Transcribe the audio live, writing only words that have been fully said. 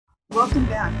Welcome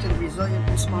back to The Resilient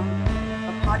Responder,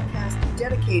 a podcast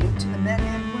dedicated to the men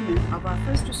and women of our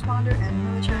first responder and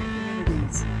military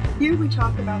communities. Here we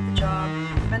talk about the job,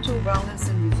 mental wellness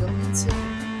and resiliency,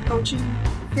 coaching,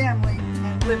 family,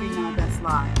 and living our best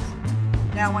lives.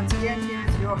 Now, once again, here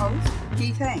is your host,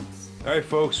 Keith Hanks. All right,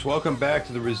 folks, welcome back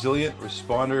to the Resilient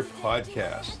Responder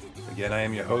podcast. Again, I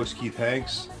am your host, Keith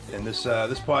Hanks, and this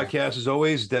podcast is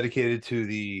always dedicated to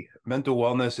the mental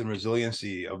wellness and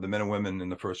resiliency of the men and women in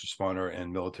the first responder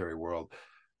and military world.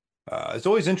 It's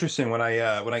always interesting when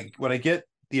I get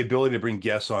the ability to bring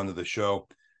guests onto the show,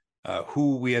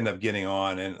 who we end up getting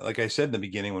on. And like I said in the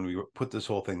beginning, when we put this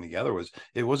whole thing together,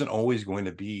 it wasn't always going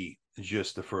to be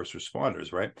just the first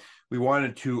responders, right? We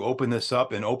wanted to open this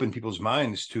up and open people's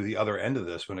minds to the other end of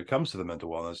this when it comes to the mental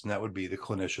wellness, and that would be the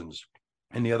clinicians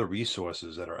and the other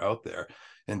resources that are out there.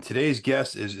 And today's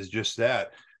guest is just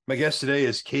that. My guest today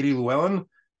is Katy Luallen.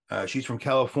 She's from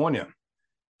California.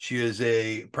 She is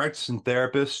a practicing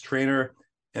therapist, trainer,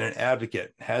 and an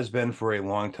advocate, has been for a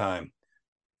long time.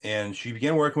 And she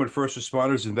began working with first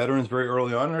responders and veterans very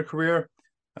early on in her career.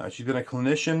 She's been a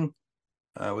clinician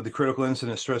with the Critical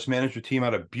Incident Stress Management Team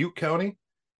out of Butte County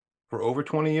for over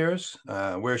 20 years,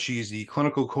 where she's the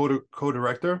clinical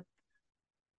co-director.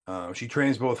 She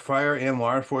trains both fire and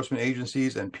law enforcement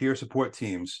agencies and peer support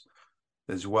teams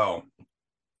as well.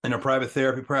 In her private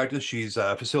therapy practice, she's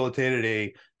facilitated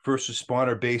a first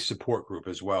responder-based support group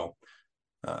as well.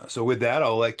 So with that,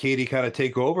 I'll let Katy kind of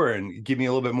take over and give me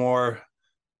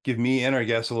and our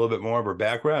guests a little bit more of her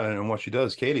background and what she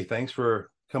does. Katy, thanks for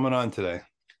coming on today.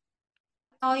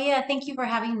 Oh yeah, thank you for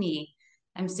having me.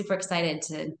 I'm super excited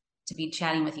to be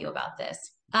chatting with you about this.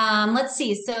 Let's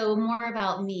see. So more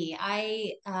about me.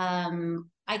 I kind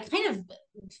of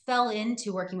fell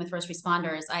into working with first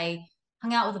responders. I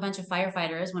hung out with a bunch of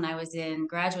firefighters when I was in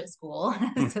graduate school.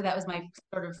 So that was my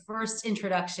sort of first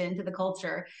introduction to the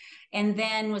culture. And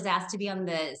then was asked to be on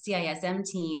the CISM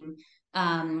team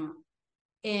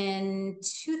in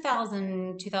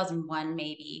 2001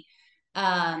 maybe.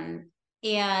 And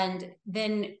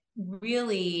then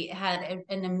really had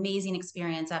an amazing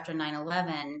experience after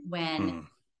 9/11 when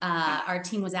our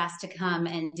team was asked to come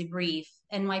and debrief.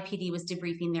 NYPD was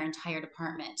debriefing their entire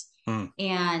department.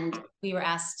 And we were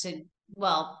asked to,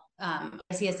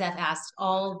 ICSF asked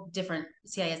all different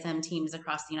CISM teams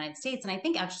across the United States, and I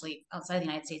think actually outside the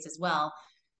United States as well,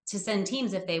 to send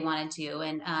teams if they wanted to.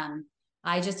 And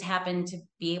I just happened to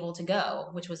be able to go,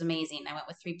 which was amazing. I went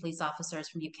with 3 police officers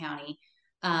from Butte County.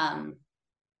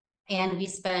 And we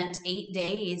spent 8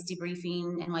 days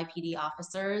debriefing NYPD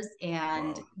officers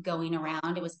and going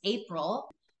around. It was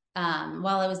April.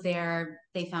 While I was there,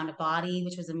 they found a body,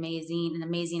 which was amazing, an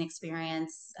amazing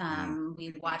experience.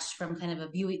 We watched from kind of a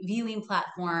viewing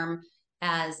platform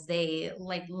as they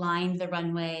lined the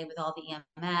runway with all the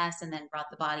EMS and then brought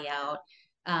the body out.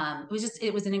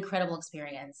 It was an incredible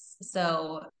experience.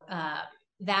 So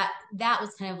that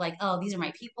was kind of like, oh, these are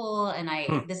my people, and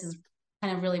this is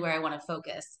kind of really where I want to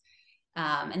focus.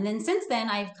 And then since then,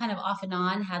 I've kind of off and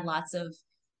on had lots of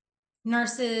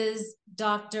nurses,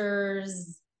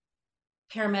 doctors,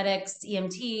 paramedics,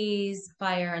 EMTs,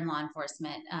 fire and law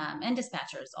enforcement, and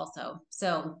dispatchers also.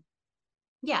 So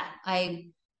yeah,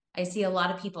 I see a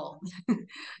lot of people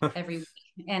every week.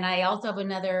 And I also have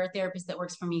another therapist that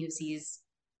works for me who sees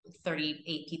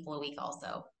 38 people a week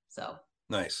also. So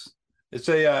nice. It's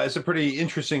a pretty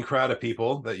interesting crowd of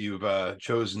people that you've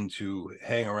chosen to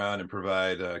hang around and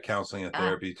provide counseling and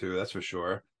therapy to. That's for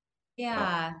sure.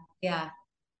 Yeah.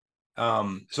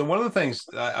 So one of the things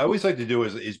I always like to do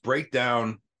is break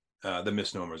down the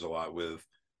misnomers a lot with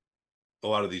a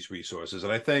lot of these resources,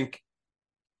 and I think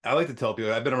I like to tell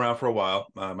people I've been around for a while.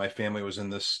 My family was in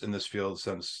this field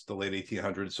since the late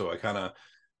 1800s, so I kind of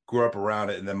grew up around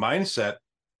it, and the mindset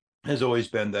has always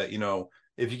been that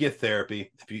if you get therapy,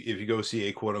 if you go see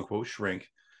a quote unquote shrink,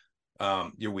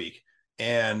 you're weak.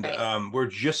 And we're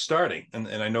just starting, and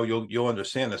I know you'll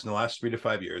understand this in the last 3 to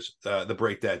 5 years, to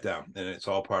break that down, and it's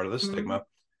all part of the stigma.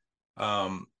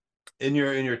 In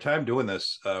your time doing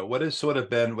this, what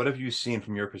have you seen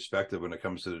from your perspective when it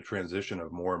comes to the transition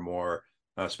of more and more,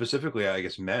 specifically, I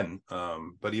guess, men,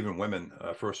 but even women,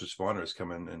 first responders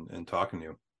coming and talking to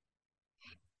you?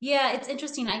 Yeah, it's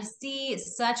interesting. I see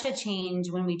such a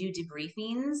change when we do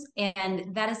debriefings,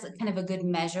 and that is kind of a good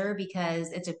measure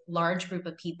because it's a large group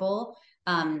of people,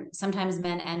 sometimes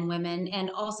men and women,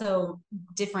 and also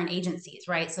different agencies,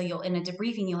 right? So in a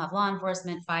debriefing, you'll have law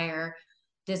enforcement, fire,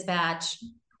 dispatch,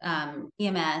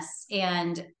 EMS.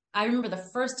 And I remember the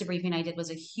first debriefing I did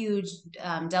was a huge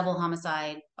double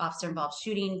homicide, officer involved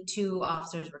shooting. 2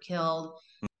 officers were killed.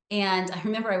 And I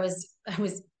remember I was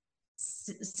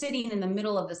sitting in the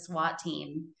middle of the SWAT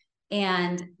team,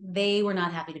 and they were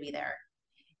not happy to be there.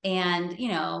 And,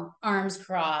 arms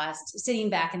crossed, sitting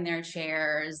back in their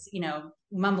chairs,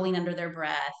 mumbling under their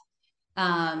breath.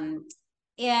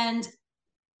 And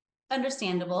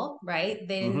understandable, right?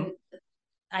 They didn't,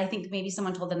 I think maybe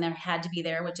someone told them they had to be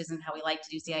there, which isn't how we like to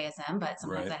do CISM, but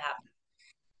sometimes that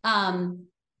happens.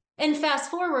 And fast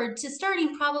forward to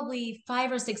starting probably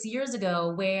 5 or 6 years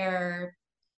ago, where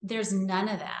there's none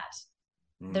of that.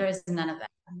 There is none of that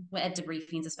at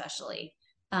debriefings, especially.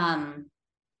 Part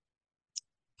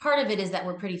of it is that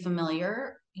we're pretty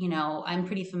familiar. I'm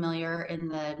pretty familiar in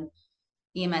the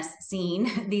EMS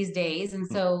scene these days. And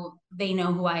so they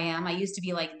know who I am. I used to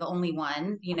be like the only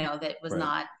one, that was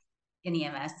not in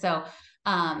EMS. So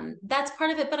that's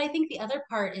part of it. But I think the other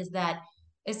part is that,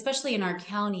 especially in our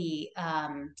county,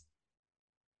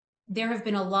 there have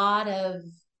been a lot of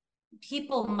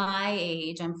people my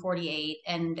age, I'm 48,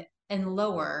 and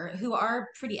lower, who are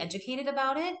pretty educated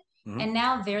about it. And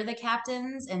now they're the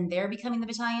captains, and they're becoming the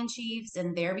battalion chiefs,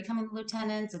 and they're becoming the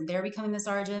lieutenants, and they're becoming the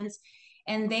sergeants.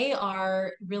 And they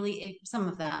are really, some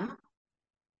of them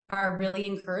are really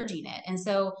encouraging it. And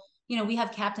so, we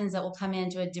have captains that will come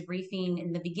into a debriefing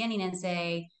in the beginning and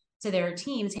say to their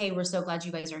teams, hey, we're so glad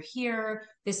you guys are here.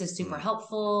 This is super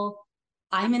helpful.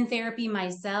 I'm in therapy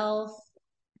myself,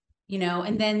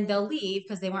 and then they'll leave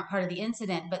because they weren't part of the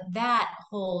incident. But that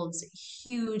holds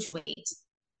huge weight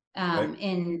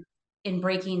in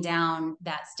breaking down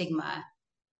that stigma.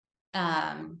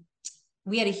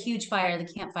 We had a huge fire,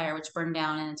 the Camp Fire, which burned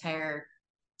down an entire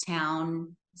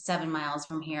town 7 miles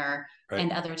from here,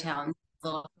 and other towns a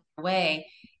little away.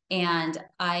 And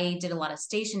I did a lot of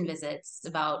station visits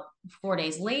about 4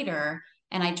 days later,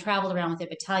 and I traveled around with a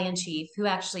battalion chief who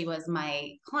actually was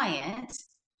my client.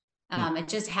 It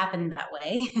just happened that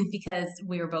way because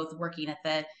we were both working at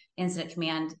the incident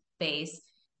command base.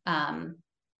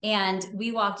 And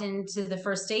we walked into the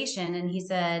first station, and he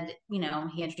said,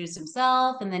 he introduced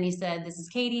himself, and then he said, this is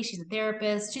Katy. She's a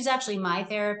therapist. She's actually my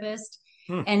therapist.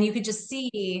 And you could just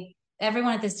see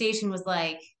everyone at the station was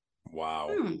like,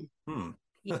 wow.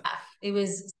 Yeah, it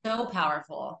was so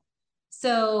powerful.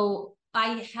 So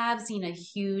I have seen a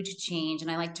huge change, and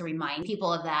I like to remind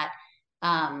people of that.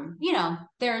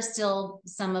 There are still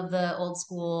some of the old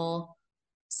school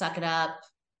suck it up.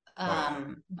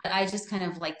 But I just kind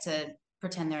of like to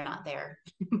pretend they're not there.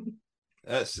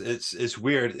 It's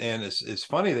weird, and it's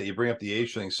funny that you bring up the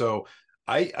age thing. So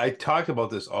I talk about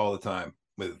this all the time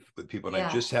with people, and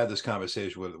I just had this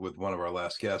conversation with one of our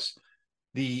last guests.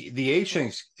 The age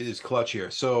thing is clutch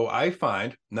here. So I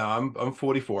find now I'm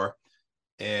 44,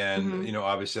 and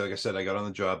obviously, like I said, I got on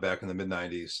the job back in the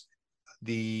mid-90s.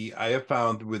 I have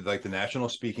found with like the national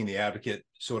speaking, the advocate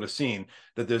sort of scene,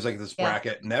 that there's like this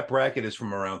bracket, and that bracket is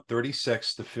from around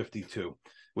 36 to 52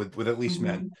 with at least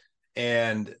men.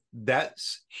 And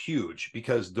that's huge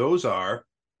because those are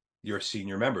your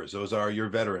senior members. Those are your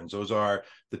veterans. Those are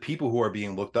the people who are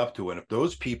being looked up to. And if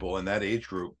those people in that age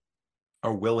group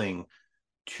are willing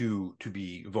to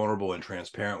be vulnerable and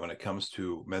transparent when it comes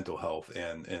to mental health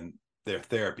and their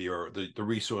therapy or the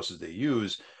resources they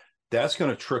use, that's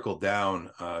going to trickle down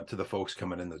to the folks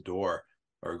coming in the door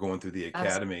or going through the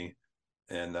academy.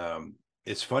 And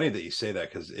it's funny that you say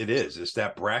that, because it's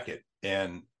that bracket,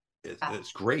 and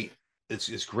it's great.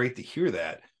 It's great to hear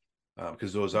that,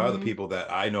 because those are the people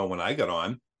that I know when I got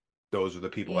on, those are the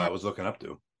people I was looking up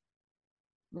to.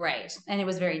 Right. And it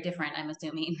was very different, I'm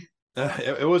assuming.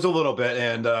 It was a little bit.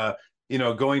 And,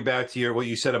 going back to what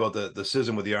you said about the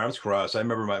CISM with the arms crossed, I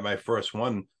remember my first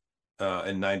one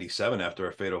in 97 after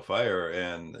a fatal fire.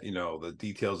 And, the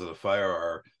details of the fire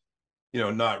are,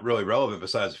 not really relevant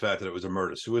besides the fact that it was a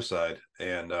murder-suicide.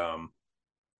 And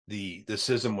the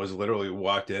CISM was literally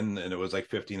walked in, and it was like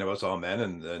 15 of us, all men.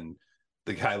 And then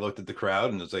the guy looked at the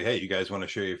crowd and was like, hey, you guys want to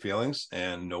share your feelings?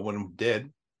 And no one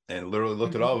did. And literally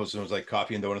looked at all of us and was like,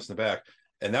 coffee and donuts in the back.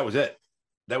 And that was it.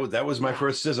 That was my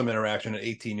first CISM interaction at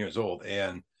 18 years old.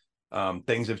 And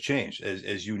things have changed,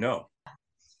 as you know.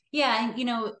 Yeah.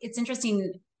 And, it's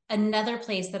interesting. Another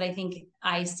place that I think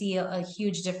I see a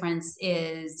huge difference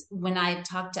is when I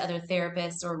talk to other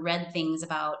therapists or read things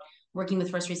about working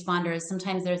with first responders.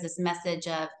 Sometimes there's this message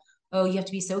of, oh, you have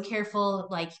to be so careful.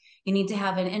 Like, you need to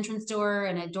have an entrance door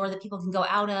and a door that people can go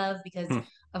out of because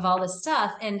of all this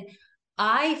stuff. And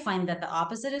I find that the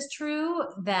opposite is true,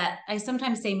 that I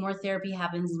sometimes say more therapy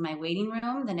happens in my waiting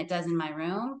room than it does in my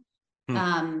room,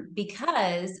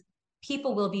 because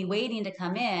people will be waiting to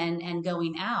come in and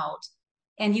going out,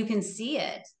 and you can see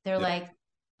it. They're like,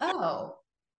 oh,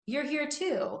 you're here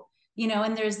too.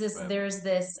 And there's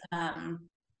this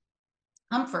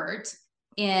comfort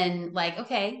in like,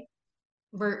 okay,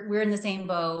 we're in the same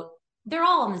boat. They're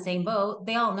all in the same boat.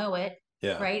 They all know it,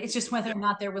 Yeah. right? It's just whether or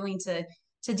not they're willing to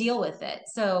deal with it.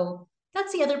 So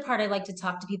that's the other part I like to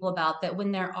talk to people about, that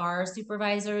when there are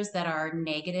supervisors that are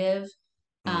negative,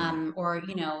 or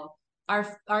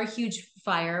our huge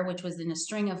fire, which was in a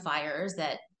string of fires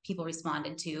that people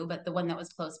responded to, but the one that was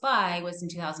close by was in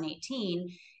 2018.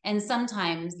 And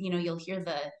sometimes, you'll hear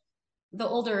the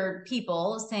older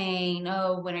people saying,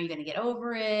 "Oh, when are you going to get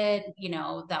over it?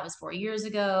 That was 4 years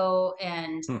ago."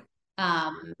 And, Hmm.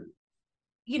 um,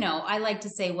 I like to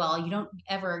say, well, you don't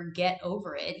ever get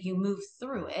over it. You move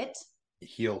through it.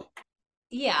 Heal.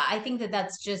 Yeah, I think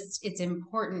it's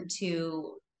important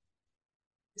to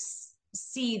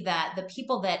see that the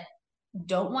people that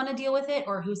don't want to deal with it,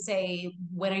 or who say,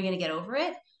 when are you going to get over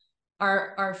it,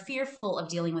 are fearful of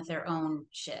dealing with their own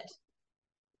shit.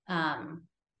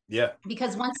 Yeah.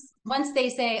 Because once they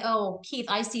say, "Oh, Keith,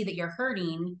 I see that you're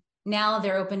hurting," now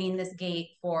they're opening this gate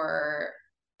for,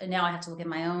 now I have to look at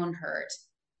my own hurt.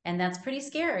 And that's pretty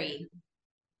scary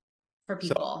for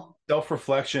people.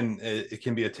 Self-reflection, it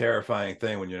can be a terrifying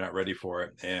thing when you're not ready for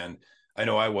it. And I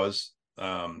know I was.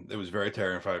 It was very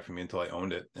terrifying for me until I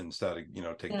owned it and started,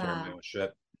 taking care of my Yeah. own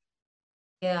shit.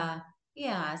 Yeah.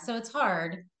 Yeah. So it's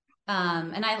hard.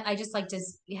 And I just like to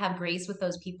have grace with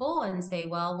those people and say,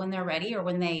 well, when they're ready, or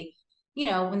when they,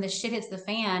 when the shit hits the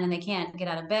fan and they can't get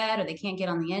out of bed, or they can't get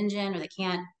on the engine, or they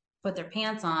can't put their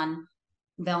pants on,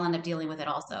 they'll end up dealing with it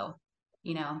also,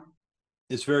 you know?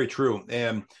 It's very true.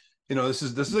 And this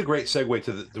is a great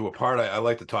segue to a part I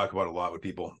like to talk about a lot with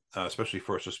people, especially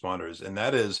first responders, and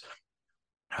that is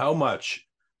how much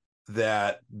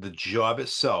that the job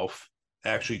itself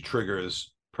actually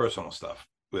triggers personal stuff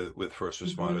with first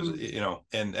responders. Mhm.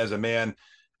 And as a man,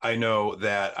 I know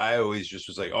that I always just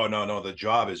was like, oh, no, the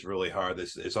job is really hard.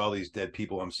 It's all these dead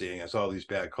people I'm seeing. It's all these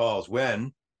bad calls,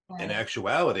 when in Right.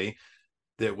 actuality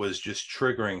that was just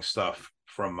triggering stuff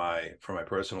from my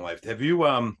personal life. Have you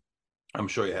I'm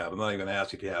sure you have. I'm not even going to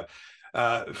ask if you have.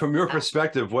 From your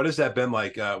perspective, what has that been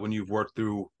like when you've worked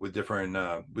through with different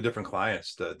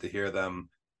clients to hear them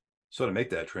sort of make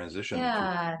that transition between?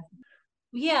 Yeah.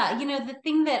 Yeah, the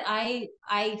thing that I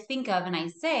think of and I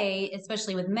say,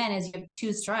 especially with men, is you have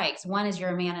two strikes. One is you're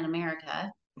a man in America.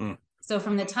 Mm, So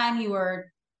from the time you were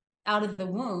out of the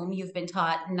womb, you've been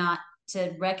taught not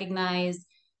to recognize,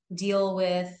 deal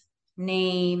with,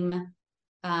 name,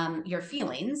 your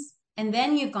feelings. And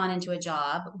then you've gone into a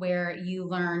job where you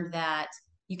learned that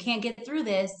you can't get through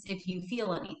this if you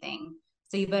feel anything.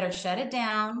 So you better shut it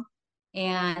down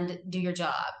and do your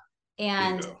job.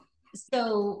 And bingo.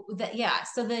 so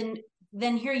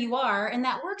then here you are, and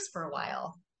that works for a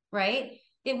while, right?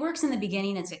 It works in the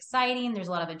beginning. It's exciting. There's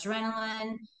a lot of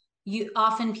adrenaline.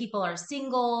 Often people are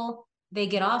single, they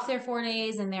get off their 4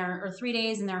 days or 3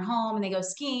 days and they're home, and they go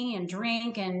skiing and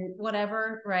drink and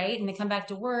whatever, right? And they come back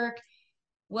to work.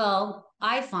 Well,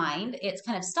 I find it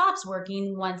kind of stops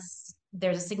working once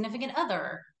there's a significant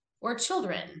other or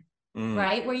children, Mm,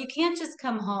 right? Where you can't just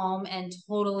come home and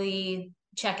totally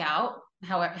check out,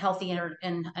 how healthy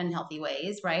and unhealthy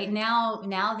ways, right? Now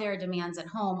there are demands at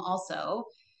home also.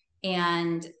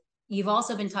 And you've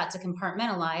also been taught to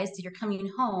compartmentalize. So you're coming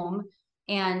home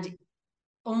and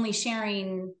only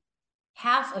sharing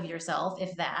half of yourself,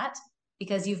 if that,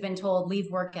 because you've been told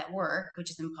leave work at work,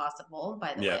 which is impossible,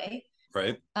 by the yeah. way.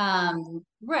 Right.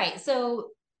 Right.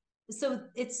 So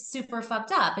it's super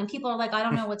fucked up. And people are like, I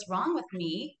don't know what's wrong with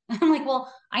me. I'm like,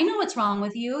 well, I know what's wrong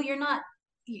with you.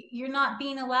 You're not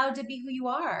being allowed to be who you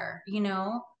are.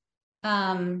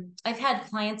 I've had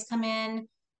clients come in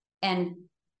and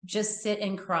just sit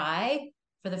and cry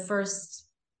for the first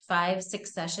 5,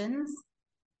 6 sessions.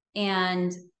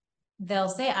 And they'll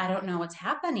say, I don't know what's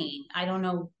happening. I don't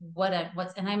know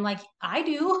what's, and I'm like, I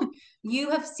do. You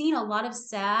have seen a lot of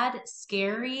sad,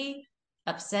 scary,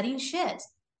 upsetting shit.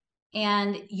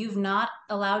 And you've not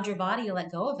allowed your body to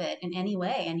let go of it in any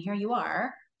way. And here you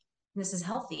are. This is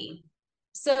healthy.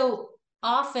 So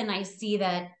often I see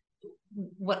that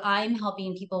what I'm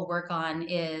helping people work on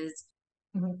is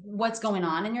what's going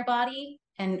on in your body,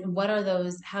 and what are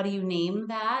those, how do you name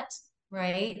that,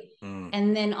 right? Mm,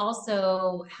 And then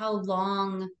also, how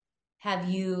long have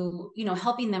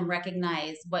helping them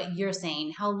recognize what you're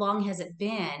saying, how long has it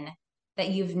been that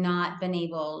you've not been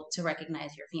able to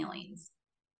recognize your feelings?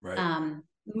 right.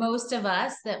 Most of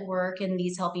us that work in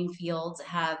these helping fields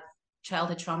have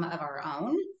childhood trauma of our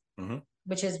own, Hmm.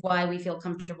 which is why we feel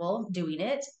comfortable doing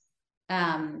it.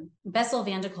 Bessel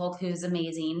van der Kolk, who's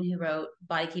amazing, who wrote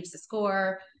Body Keeps the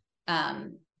Score.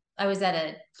 I was at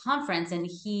a conference and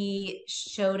he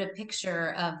showed a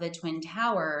picture of the Twin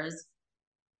Towers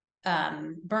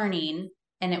burning,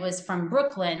 and it was from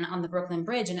Brooklyn on the Brooklyn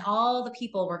Bridge, and all the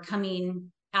people were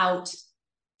coming out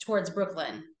towards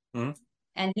Brooklyn. Mm-hmm.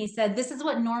 And he said, this is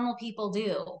what normal people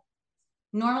do.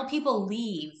 Normal people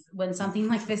leave when something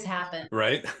like this happens.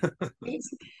 Right.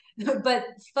 But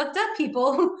fucked up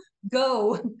people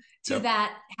go to Yep.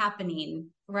 that happening,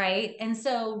 right? And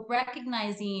so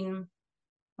recognizing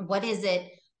what is it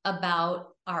about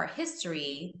our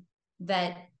history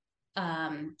that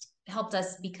helped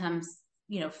us become,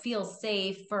 feel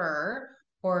safer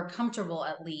or comfortable,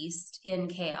 at least, in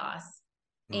chaos.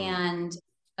 And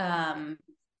that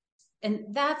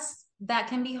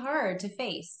can be hard to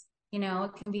face. It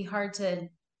can be hard to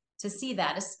see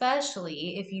that,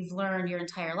 especially if you've learned your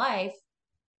entire life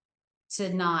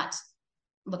to not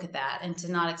look at that and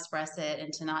to not express it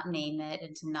and to not name it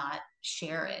and to not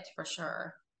share it, for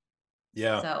sure.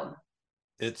 Yeah. So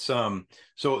it's so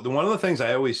one of the things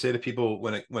I always say to people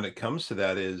when it comes to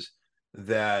that is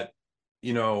that,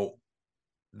 the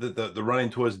running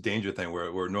towards danger thing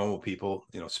where normal people,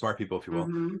 smart people, if you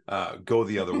will, go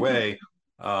the other way.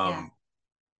 yeah.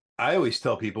 I always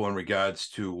tell people in regards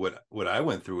to what I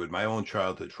went through with my own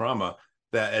childhood trauma,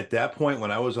 that at that point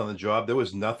when I was on the job, there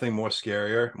was nothing more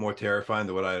scarier, more terrifying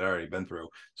than what I had already been through.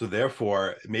 So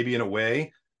therefore, maybe in a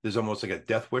way, there's almost like a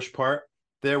death wish part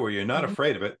there where you're not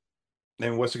afraid of it.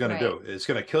 And what's it going to do? It's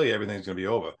going to kill you. Everything's going to be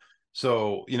over.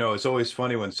 So, it's always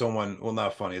funny when someone, well,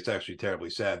 not funny, it's actually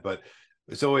terribly sad, but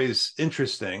it's always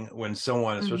interesting when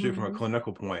someone, especially from a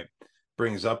clinical point,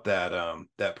 brings up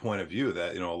that point of view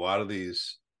that, a lot of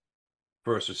these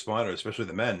first responders, especially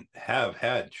the men, have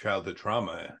had childhood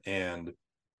trauma. And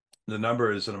the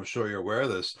numbers, and I'm sure you're aware of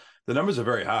this, the numbers are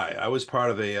very high. I was part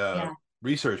of a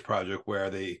research project where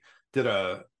they did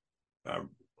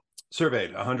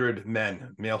surveyed 100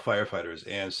 men, male firefighters,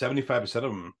 and 75% of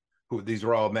them, these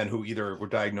were all men who either were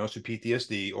diagnosed with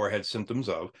PTSD or had symptoms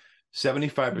of,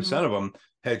 75% of them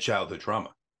had childhood trauma.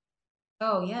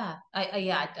 Oh yeah,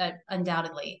 I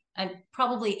undoubtedly. I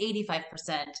probably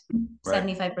 85%,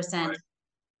 75%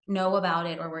 know about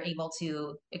it or were able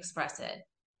to express it.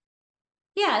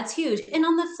 Yeah, it's huge. And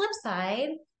on the flip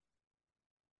side,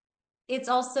 it's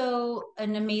also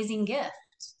an amazing gift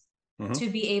to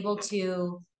be able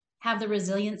to have the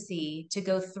resiliency to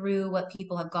go through what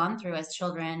people have gone through as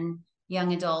children,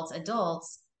 young adults,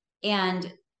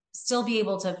 and still be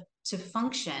able to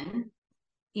function,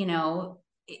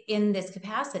 in this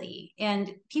capacity.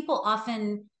 And people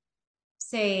often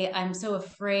say, I'm so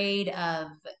afraid of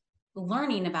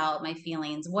learning about my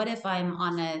feelings. What if I'm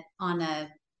on a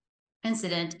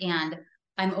incident and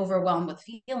I'm overwhelmed with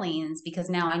feelings because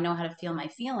now I know how to feel my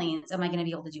feelings? Am I going to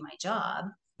be able to do my job?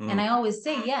 And I always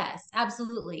say yes,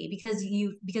 absolutely,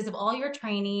 because of all your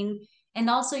training and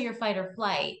also your fight or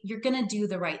flight, you're going to do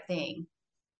the right thing.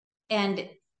 And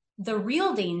the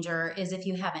real danger is if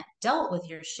you haven't dealt with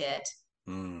your shit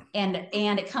and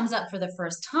it comes up for the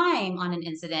first time on an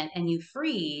incident and you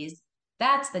freeze.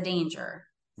 That's the danger.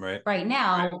 Right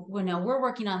now, we're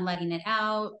working on letting it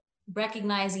out,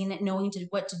 recognizing it, knowing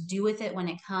what to do with it when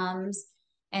it comes.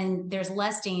 And there's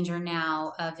less danger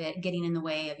now of it getting in the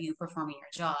way of you performing your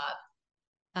job.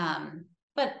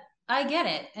 But I get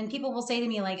it. And people will say to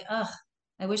me like, ugh,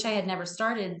 I wish I had never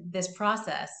started this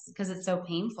process because it's so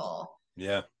painful.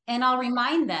 Yeah. And I'll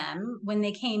remind them when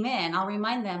they came in,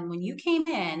 when you came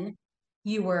in,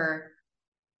 you were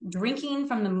drinking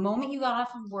from the moment you got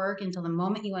off of work until the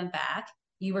moment you went back.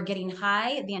 You were getting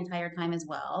high the entire time as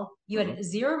well. You had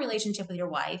zero relationship with your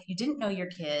wife. You didn't know your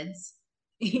kids.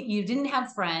 You didn't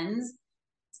have friends.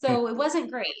 So it wasn't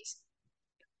great,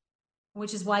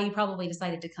 which is why you probably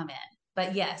decided to come in.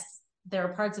 But yes, there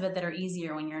are parts of it that are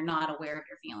easier when you're not aware of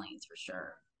your feelings, for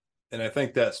sure. And I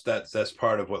think that's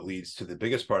part of what leads to the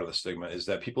biggest part of the stigma, is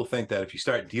that people think that if you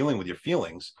start dealing with your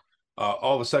feelings,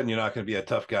 all of a sudden you're not going to be a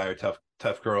tough guy or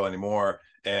tough girl anymore.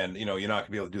 And, you're not going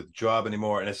to be able to do the job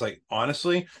anymore. And it's like,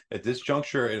 honestly, at this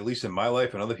juncture, at least in my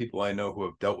life and other people I know who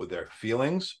have dealt with their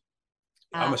feelings,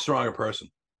 I'm a stronger person.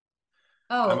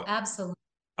 Absolutely.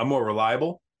 I'm more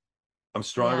reliable. I'm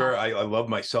stronger. I love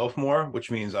myself more, which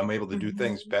means I'm able to do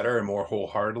things better and more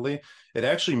wholeheartedly. It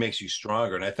actually makes you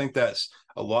stronger. And I think that's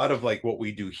a lot of like what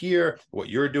we do here, what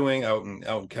you're doing out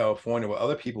in California, what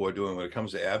other people are doing when it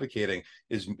comes to advocating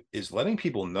is letting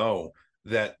people know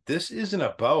that this isn't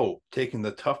about taking the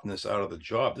toughness out of the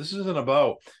job. This isn't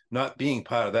about not being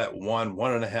part of that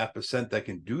 1.5% that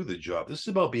can do the job. This is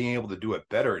about being able to do it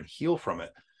better and heal from it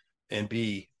and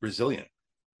be resilient.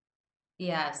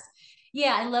 Yes.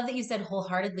 Yeah, I love that you said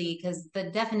wholeheartedly, because the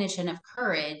definition of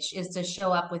courage is to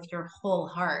show up with your whole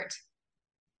heart.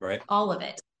 Right. All of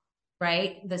it.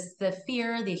 right? The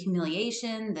fear, the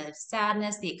humiliation, the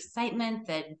sadness, the excitement,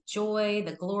 the joy,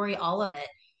 the glory, all of it.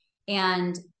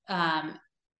 And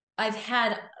I've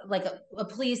had like a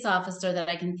police officer that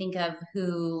I can think of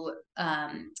who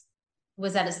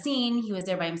was at a scene. He was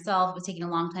there by himself. It was taking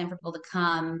a long time for people to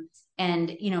come.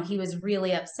 And, he was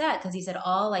really upset because he said,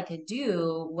 all I could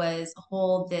do was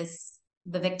hold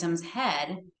the victim's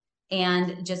head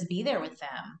and just be there with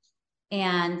them.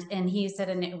 And he said,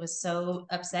 and it was so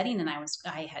upsetting. And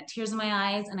I had tears in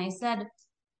my eyes. And I said,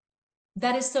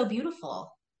 that is so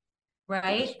beautiful,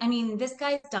 right? Yes. I mean, this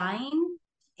guy's dying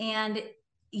and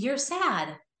you're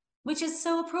sad, which is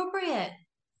so appropriate.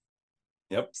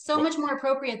 Yep. So much more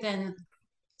appropriate than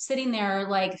sitting there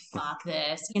like, fuck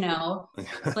this,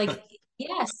 like,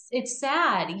 yes, it's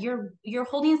sad. You're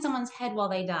holding someone's head while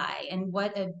they die. And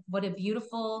what a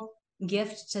beautiful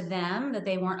gift to them that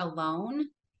they weren't alone,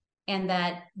 and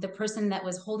that the person that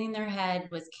was holding their head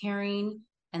was caring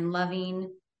and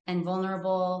loving and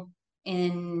vulnerable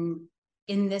in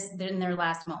their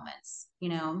last moments,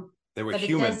 They were but it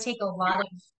human. does take a lot of,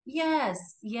 yes,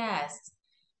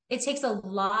 it takes a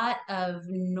lot of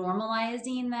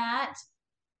normalizing that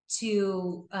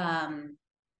to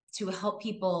help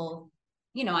people.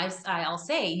 I'll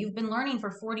say, you've been learning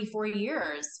for 44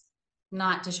 years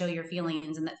not to show your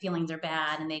feelings, and that feelings are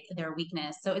bad and they're a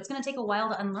weakness. So it's going to take a while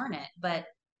to unlearn it, but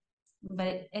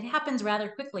it happens rather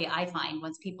quickly, I find,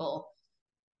 once people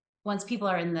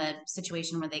are in the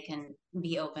situation where they can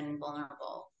be open and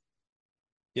vulnerable.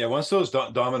 Yeah, once those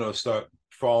dominoes start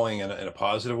falling in a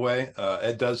positive way,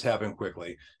 it does happen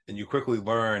quickly, and you quickly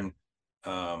learn.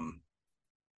 You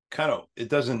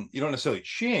don't necessarily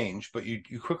change, but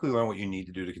you quickly learn what you need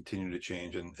to do to continue to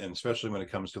change, and especially when it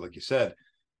comes to, like you said,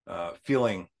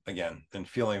 feeling again, and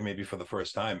feeling maybe for the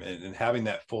first time, and having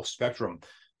that full spectrum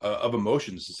of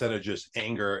emotions instead of just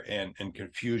anger and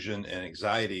confusion and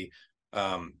anxiety.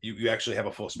 You actually have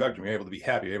a full spectrum. You're able to be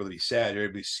happy, you're able to be sad, you're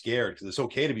able to be scared, because it's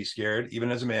okay to be scared.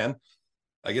 Even as a man,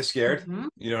 I get scared. Mm-hmm.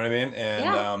 You know what I mean? And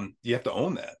Yeah. you have to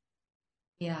own that.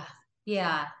 Yeah.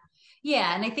 Yeah.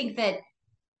 Yeah. And I think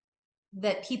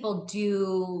that people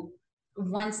do,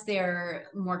 once they're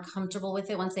more comfortable with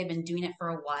it, once they've been doing it for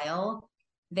a while,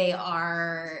 they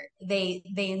know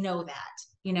that,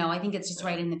 I think it's just Yeah.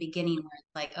 right in the beginning where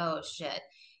it's like, oh shit.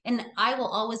 And I will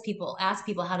always ask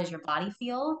people, how does your body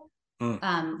feel?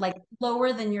 Mm, Like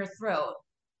lower than your throat,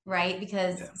 right?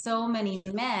 Because yeah. so many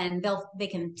men, they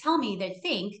can tell me they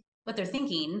think what they're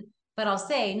thinking, but I'll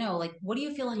say, no, like, what do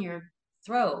you feel in your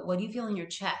throat? What do you feel in your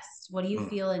chest? What do you Mm.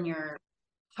 feel in your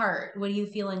heart? What do you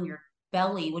feel in your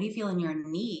belly? What do you feel in your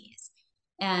knees?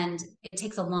 And it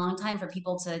takes a long time for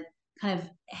people to kind of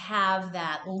have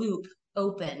that loop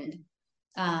opened.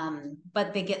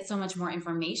 But they get so much more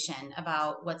information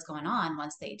about what's going on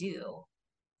once they do,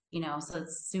 so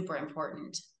it's super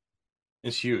important.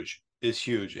 It's huge.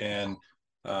 And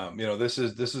this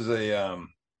is a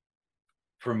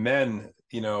for men,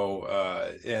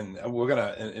 and we're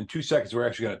gonna in 2 seconds we're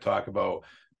actually gonna talk about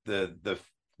the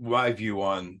my view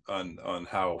on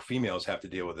how females have to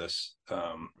deal with this,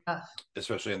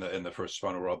 especially in the first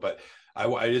responder world. But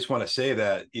I just want to say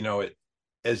that,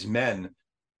 as men,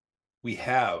 we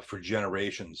have for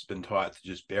generations been taught to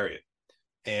just bury it.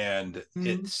 And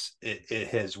Mm-hmm. it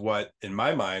has, what in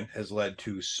my mind has led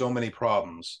to so many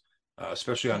problems,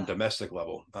 especially on Yeah. domestic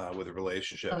level, with the Oh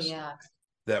relationships, yeah.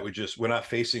 that we're not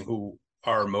facing who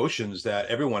our emotions that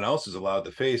everyone else is allowed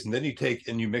to face. And then you take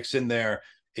and you mix in there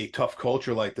a tough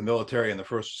culture like the military and the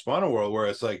first responder world, where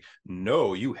it's like,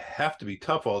 no, you have to be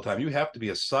tough all the time, you have to be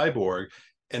a cyborg.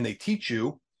 And they teach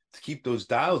you to keep those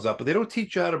dials up, but they don't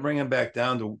teach you how to bring them back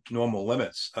down to normal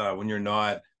limits, when you're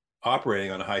not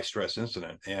operating on a high stress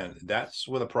incident. And that's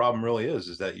where the problem really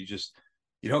is that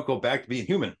you don't go back to being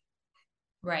human.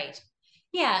 Right.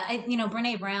 Yeah.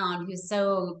 Brene Brown, who's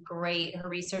so great, her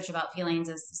research about feelings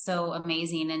is so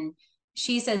amazing. And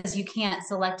she says you can't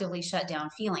selectively shut down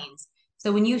feelings.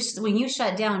 So when you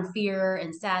shut down fear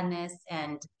and sadness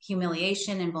and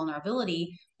humiliation and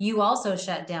vulnerability, you also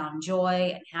shut down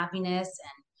joy and happiness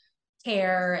and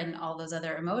care and all those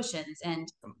other emotions. And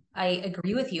I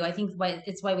agree with you. I think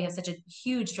it's why we have such a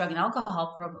huge drug and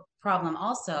alcohol problem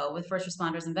also with first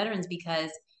responders and veterans, because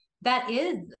that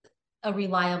is a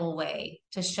reliable way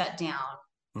to shut down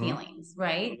Mm-hmm. feelings,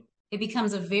 right? It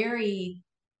becomes a very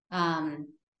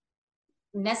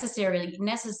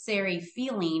necessary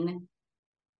feeling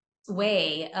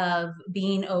way of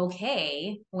being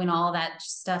okay when all that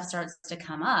stuff starts to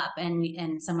come up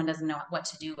and someone doesn't know what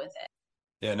to do with it.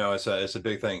 Yeah, no, it's a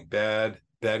big thing. Bad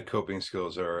coping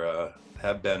skills are,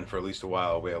 have been for at least a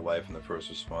while, a way of life in the first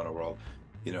responder world,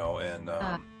 and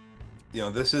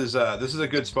This is a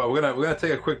good spot. We're gonna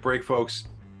take a quick break, folks.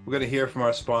 We're gonna hear from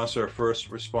our sponsor,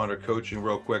 First Responder Coaching,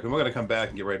 real quick, and we're gonna come back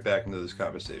and get right back into this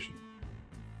conversation.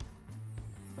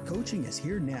 Coaching is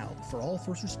here now for all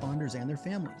first responders and their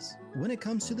families. When it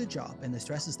comes to the job and the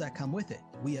stresses that come with it,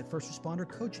 we at First Responder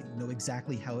Coaching know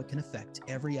exactly how it can affect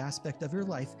every aspect of your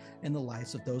life and the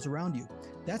lives of those around you.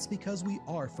 That's because we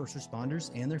are first responders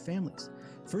and their families.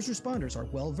 First responders are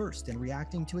well versed in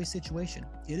reacting to a situation.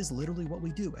 It is literally what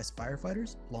we do as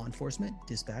firefighters, law enforcement,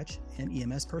 dispatch, and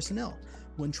EMS personnel.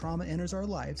 When trauma enters our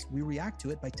lives, we react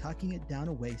to it by tucking it down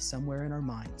away somewhere in our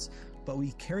minds. But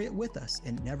we carry it with us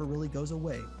and it never really goes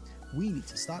away. We need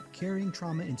to stop carrying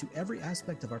trauma into every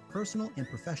aspect of our personal and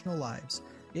professional lives.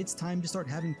 It's time to start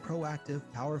having proactive,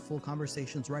 powerful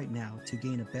conversations right now to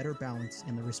gain a better balance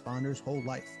in the responder's whole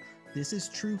life. This is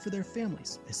true for their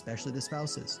families, especially the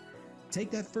spouses. Take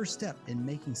that first step in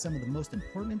making some of the most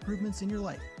important improvements in your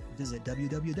life. Visit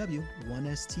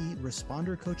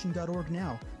www.1strespondercoaching.org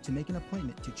now to make an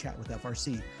appointment to chat with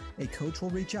FRC. A coach will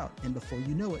reach out, and before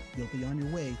you know it, you'll be on your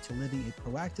way to living a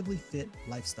proactively fit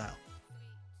lifestyle.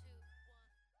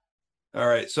 All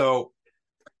right, so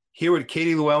here with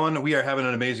Katy Luallen, we are having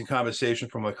an amazing conversation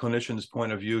from a clinician's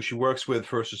point of view. She works with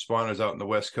first responders out in the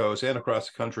West Coast and across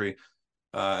the country.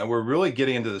 And we're really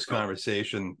getting into this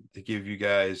conversation to give you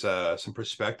guys some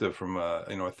perspective from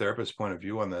a therapist's point of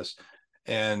view on this.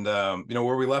 And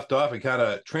where we left off, it kind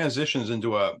of transitions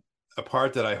into a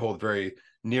part that I hold very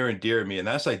near and dear to me, and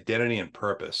that's identity and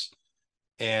purpose.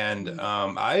 And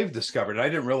I've discovered, and I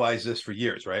didn't realize this for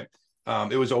years, right?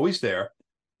 It was always there,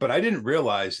 but I didn't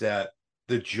realize that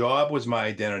the job was my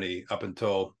identity up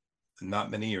until not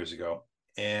many years ago.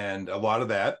 And a lot of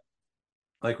that,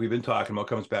 like we've been talking about,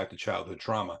 comes back to childhood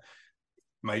trauma.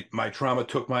 My trauma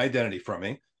took my identity from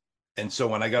me. And so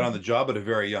when I got on the job at a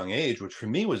very young age, which for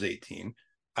me was 18,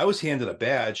 I was handed a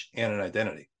badge and an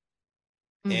identity.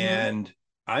 Mm-hmm. And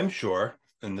I'm sure,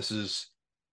 and this is,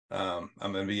 I'm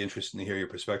going to be interested to hear your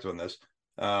perspective on this.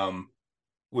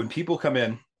 When people come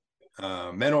in,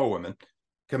 men or women,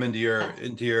 come into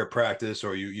your practice,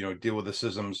 or you deal with the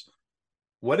systems,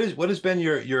 what has been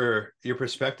your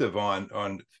perspective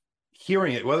on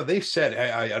hearing it, whether they said,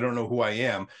 I don't know who I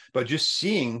am, but just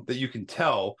seeing that you can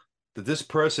tell that this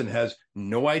person has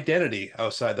no identity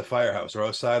outside the firehouse or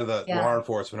outside of the law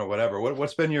enforcement or whatever.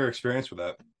 What's been your experience with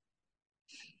that?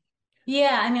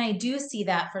 Yeah, I mean, I do see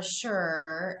that for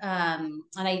sure. And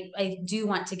I do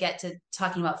want to get to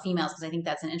talking about females because I think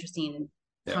that's an interesting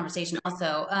conversation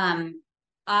also.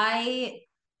 I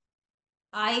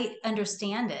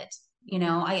understand it.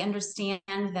 I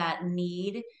understand that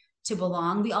need to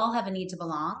belong. We all have a need to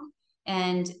belong,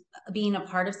 and being a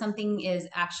part of something is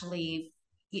actually,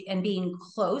 and being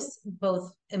close,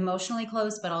 both emotionally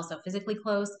close, but also physically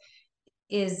close,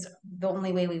 is the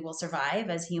only way we will survive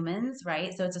as humans,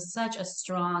 right? So it's such a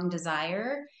strong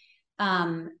desire.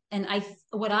 And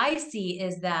what I see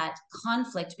is that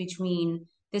conflict between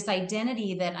this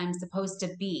identity that I'm supposed to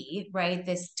be, right?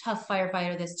 This tough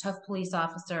firefighter, this tough police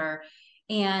officer,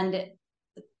 and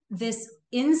this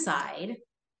inside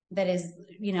that is,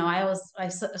 I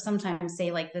sometimes say,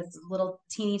 like, this little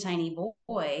teeny tiny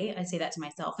boy. I say that to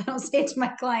myself. I don't say it to my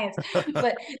clients,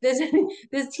 but this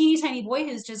teeny tiny boy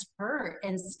who's just hurt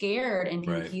and scared and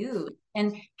confused. Right.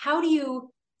 And how do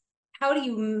you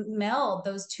meld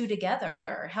those two together?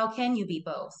 How can you be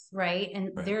both? Right.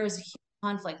 And there's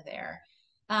conflict there.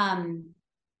 And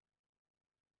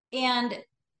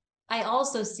I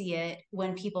also see it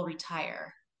when people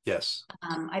retire. Yes.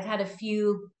 I've had a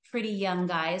few pretty young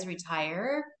guys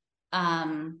retire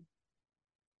on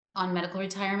medical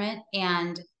retirement,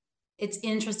 and it's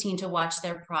interesting to watch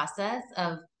their process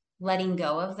of letting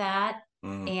go of that.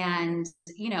 And,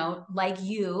 like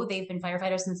they've been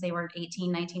firefighters since they were 18,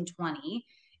 19, 20.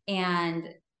 And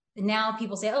now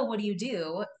people say, oh, what do you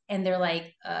do? And they're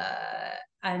like,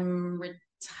 I'm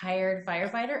retired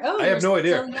firefighter. Oh, I have no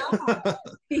idea. So young.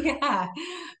 Yeah.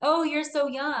 Oh, you're so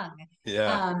young.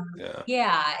 Yeah.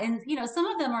 Yeah. And, some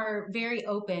of them are very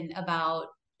open about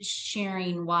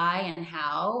sharing why and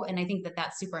how. And I think that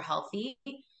that's super healthy.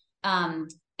 And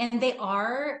they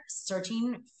are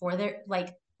searching for their,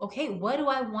 like, okay, what do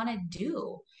I want to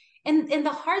do? And the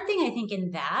hard thing, I think,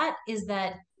 in that is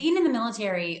that being in the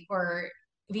military or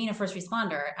being a first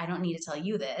responder, I don't need to tell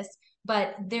you this,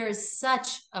 but there's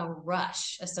such a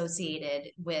rush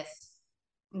associated with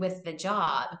the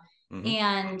job. Mm-hmm.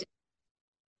 And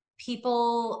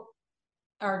people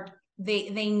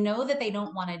they know that they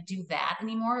don't want to do that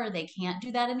anymore, or they can't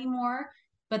do that anymore.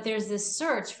 But there's this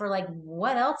search for, like,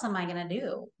 what else am I going to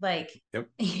do? Like,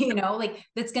 like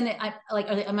that's going to,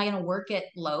 am I going to work at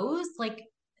Lowe's? Like,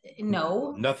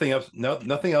 no. Nothing else,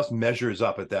 nothing else measures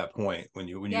up at that point when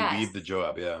you Yes. leave the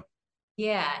job. Yeah.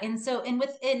 Yeah. And so,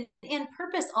 and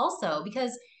purpose also,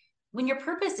 because when your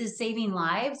purpose is saving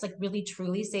lives, like really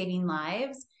truly saving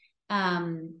lives,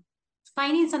 um,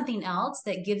 finding something else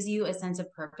that gives you a sense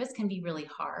of purpose can be really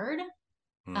hard.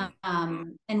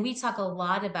 And we talk a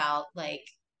lot about, like,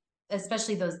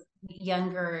 especially those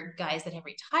younger guys that have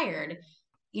retired,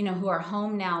 who are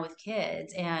home now with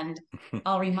kids. And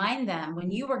I'll remind them,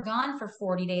 when you were gone for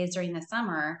 40 days during the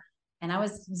summer, and I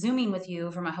was Zooming with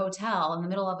you from a hotel in the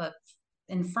middle of a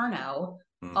inferno,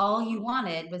 all you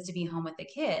wanted was to be home with the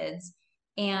kids.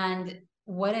 And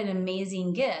what an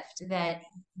amazing gift that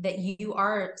you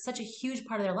are such a huge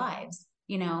part of their lives,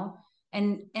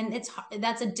 and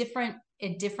that's a different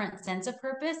sense of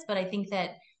purpose. But I think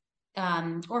that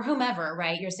or whomever,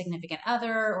 right? Your significant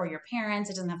other or your parents,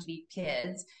 it doesn't have to be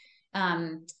kids.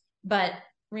 But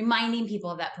reminding people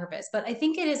of that purpose. But I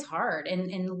think it is hard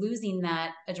in losing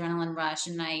that adrenaline rush.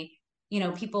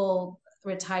 And people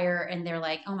retire and they're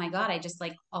like, oh my God, I just,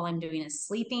 like, all I'm doing is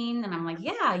sleeping. And I'm like,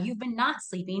 yeah, you've been not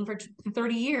sleeping for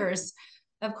 30 years.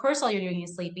 Of course, all you're doing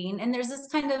is sleeping. And there's this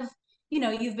kind of,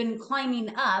 you've been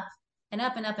climbing up and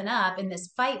up and up and up in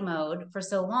this fight mode for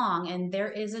so long. And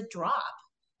there is a drop,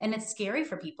 and it's scary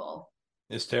for people.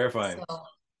 It's terrifying. So, It's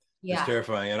yeah.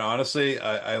 terrifying. And honestly,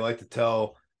 I like to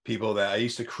tell people that I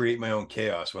used to create my own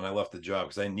chaos when I left the job,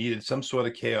 because I needed some sort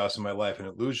of chaos in my life. And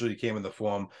it usually came in the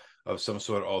form of some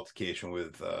sort of altercation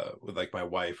with like my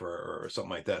wife or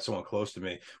something like that, someone close to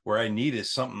me, where I needed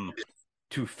something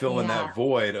to fill in that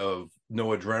void of no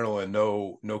adrenaline,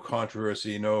 no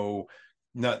controversy, no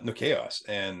chaos.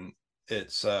 And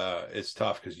it's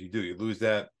tough, because you lose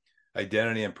that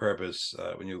identity and purpose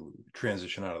when you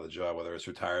transition out of the job, whether it's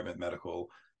retirement, medical,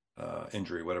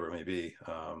 injury, whatever it may be.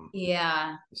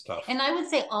 Yeah. It's tough. And I would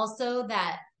say also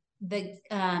that the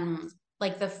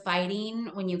like the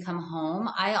fighting when you come home,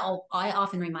 I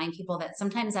often remind people that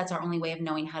sometimes that's our only way of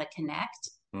knowing how to connect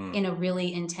in a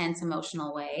really intense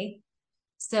emotional way.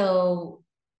 So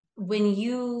when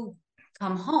you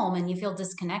come home and you feel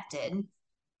disconnected,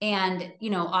 and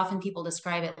often people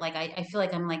describe it like, I feel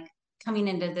like I'm like coming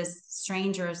into this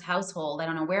stranger's household. I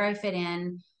don't know where I fit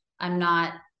in. I'm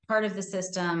not part of the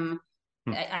system.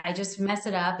 I just mess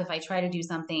it up if I try to do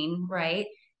something, right?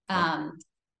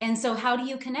 And so how do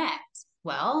you connect?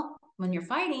 Well, when you're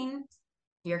fighting,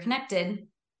 you're connected,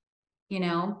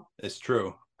 It's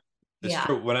true. It's Yeah.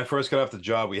 true. When I first got off the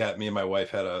job, me and my wife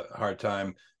had a hard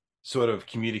time sort of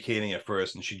communicating at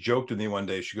first. And she joked with me one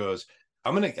day. She goes,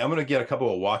 I'm gonna get a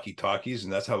couple of walkie talkies,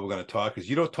 and that's how we're gonna talk, because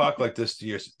you don't talk like this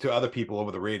to other people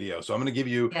over the radio. So I'm gonna give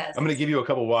you a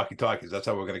couple of walkie talkies. That's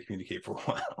how we're gonna communicate for a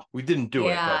while. We didn't do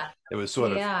it, but it was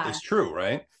sort of, it's true,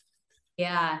 right?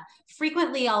 Yeah.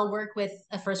 Frequently I'll work with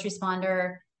a first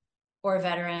responder or a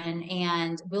veteran,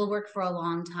 and we'll work for a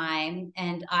long time.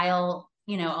 And I'll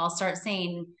start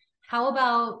saying, how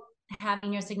about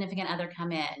having your significant other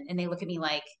come in? And they look at me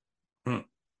like,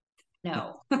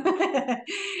 no.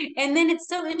 And then it's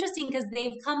so interesting, because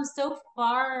they've come so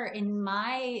far in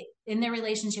their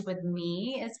relationship with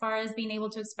me, as far as being able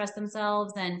to express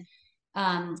themselves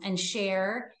and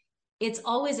share. It's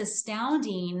always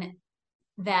astounding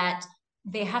that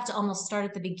they have to almost start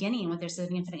at the beginning with their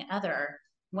significant other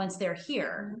once they're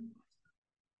here.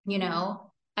 I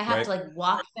have to, like,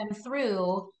 walk them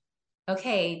through,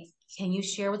 okay, can you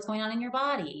share what's going on in your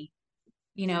body?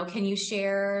 Can you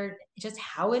share just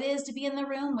how it is to be in the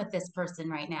room with this person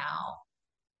right now?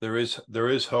 There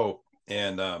is hope.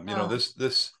 And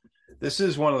this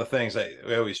is one of the things I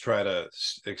always try to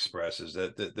express, is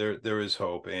that there is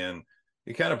hope. And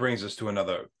it kind of brings us to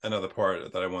another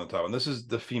part that I want to talk about. And this is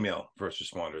the female first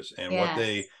responders and what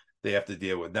they have to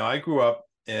deal with. Now, I grew up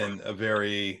in a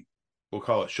very, we'll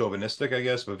call it chauvinistic, I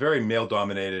guess, but very male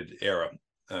dominated era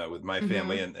with my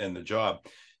family and the job.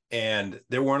 And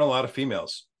there weren't a lot of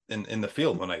females in the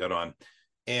field when I got on.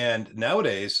 And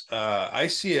nowadays, I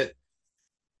see it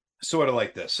sort of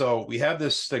like this. So we have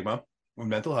this stigma with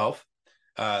mental health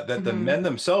that the men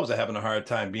themselves are having a hard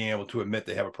time being able to admit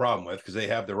they have a problem with, because they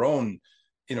have their own,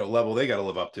 level they got to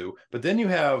live up to. But then you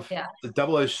have the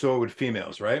double-edged sword with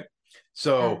females, right?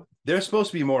 So they're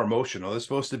supposed to be more emotional. They're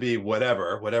supposed to be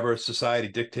whatever society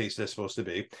dictates they're supposed to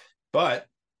be. But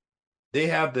they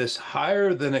have this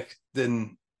higher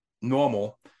than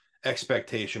normal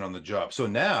expectation on the job. So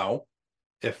now,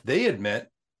 if they admit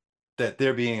that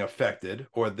they're being affected,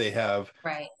 or they have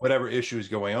whatever issues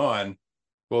going on,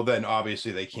 well, then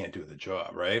obviously they can't do the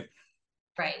job, right?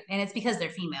 Right. And it's because they're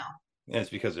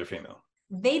female.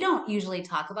 They don't usually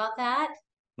talk about that,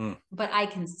 but I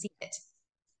can see it,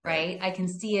 right? I can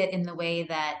see it in the way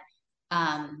that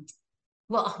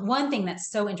well, one thing that's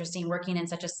so interesting working in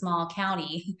such a small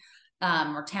county,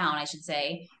 or town, I should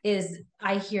say, is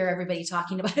I hear everybody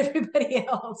talking about everybody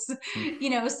else,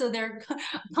 so they're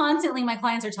constantly, my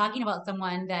clients are talking about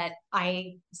someone that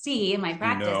I see in my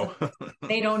practice.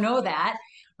 They don't know that.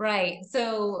 Right.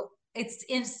 So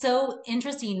it's so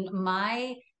interesting.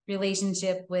 My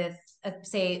relationship with,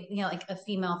 say, like a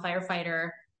female firefighter,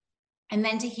 and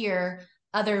then to hear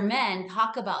other men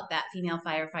talk about that female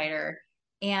firefighter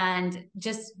and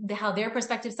just how their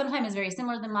perspective sometimes is very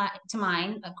similar to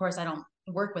mine. Of course, I don't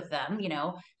work with them,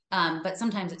 but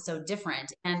sometimes it's so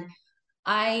different. And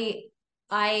I,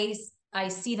 I, I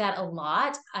see that a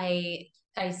lot. I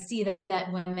see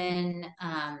that women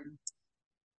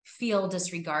feel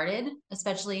disregarded,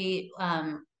 especially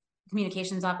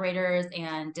communications operators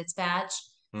and dispatch.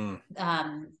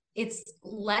 It's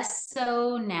less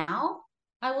so now,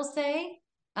 I will say.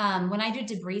 When I do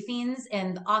debriefings,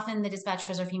 and often the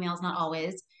dispatchers are females, not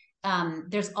always,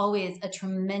 there's always a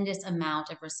tremendous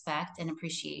amount of respect and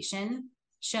appreciation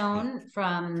shown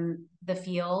from the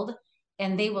field.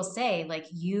 And they will say, like,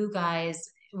 you guys,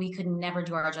 we could never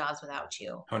do our jobs without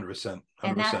you. 100%.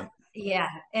 And that, yeah.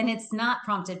 And it's not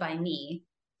prompted by me.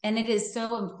 And it is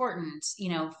so important,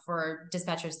 for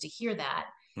dispatchers to hear that.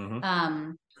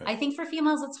 I think for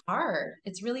females, it's hard.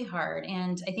 It's really hard.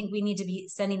 And I think we need to be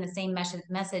sending the same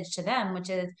message to them, which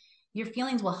is your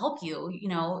feelings will help you.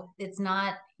 It's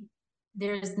not,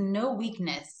 there's no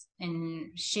weakness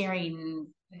in sharing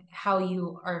how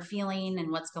you are feeling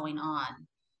and what's going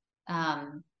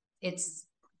on.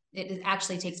 It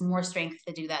actually takes more strength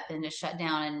to do that than to shut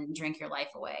down and drink your life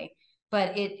away.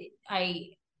 But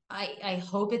I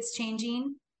hope it's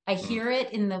changing. I hear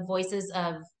it in the voices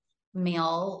of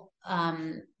male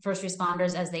first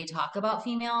responders as they talk about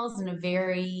females in a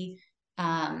very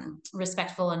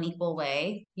respectful and equal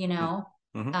way,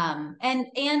 and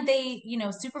they,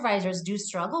 supervisors do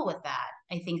struggle with that.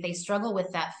 I think they struggle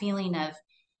with that feeling of,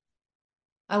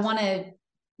 I want to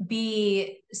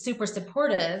be super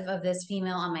supportive of this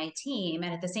female on my team,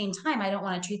 and at the same time I don't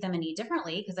want to treat them any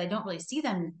differently because I don't really see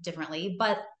them differently,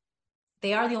 but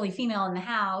they are the only female in the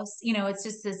house. It's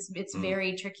just it's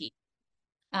very tricky.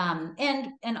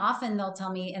 And often they'll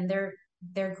tell me, and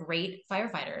they're great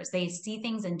firefighters. They see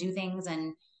things and do things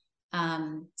and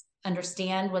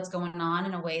understand what's going on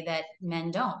in a way that men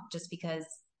don't, just because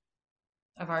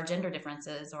of our gender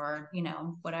differences or,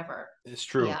 whatever. It's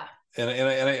true. Yeah. And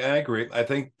I agree. I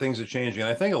think things are changing. And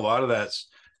I think a lot of that's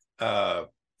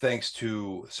thanks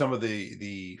to some of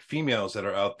the females that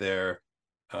are out there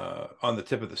on the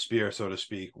tip of the spear, so to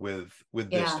speak, with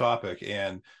this topic.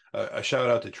 And a shout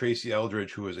out to Tracy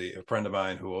Eldridge, who is a friend of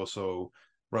mine who also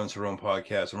runs her own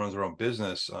podcast and runs her own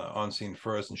business, On Scene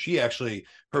First. And she actually,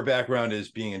 her background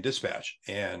is being in dispatch.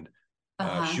 And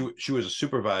she was a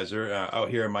supervisor out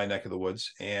here in my neck of the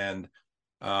woods. And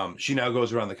she now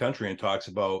goes around the country and talks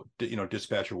about,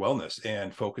 dispatcher wellness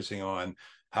and focusing on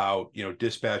how,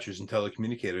 dispatchers and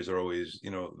telecommunicators are always,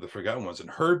 the forgotten ones. And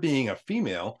her being a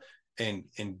female and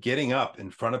getting up in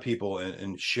front of people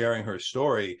and sharing her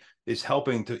story is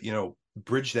helping to,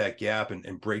 bridge that gap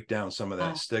and break down some of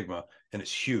that stigma. And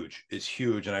it's huge.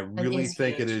 And I really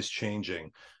think it is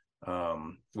changing,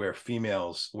 where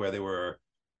they were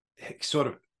sort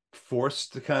of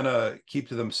forced to kind of keep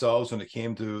to themselves when it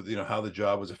came to, how the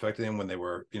job was affecting them when they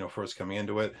were, first coming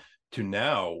into it, to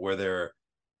now where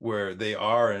they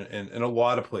are in a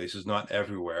lot of places, not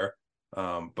everywhere,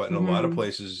 but in a lot of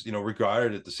places,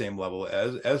 regarded at the same level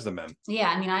as the men. Yeah.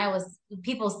 I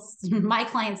mean, my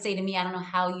clients say to me, I don't know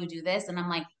how you do this. And I'm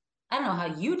like, I don't know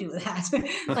how you do that.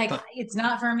 Like, it's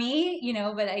not for me,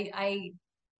 but I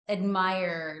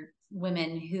admire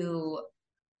women who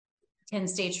can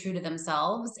stay true to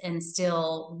themselves and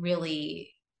still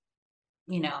really,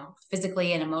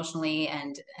 physically and emotionally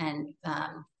and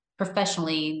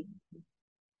professionally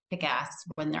kick ass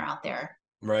when they're out there.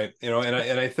 Right. And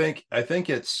I think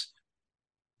it's,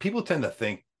 people tend to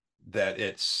think that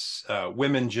it's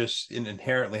women just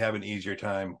inherently have an easier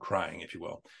time crying, if you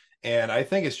will. And I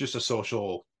think it's just a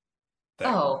social thing.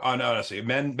 Oh, honestly,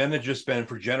 men have just been,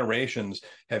 for generations,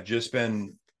 have just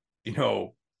been,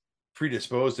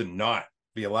 predisposed to not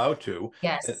be allowed to.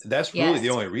 Yes. That's really the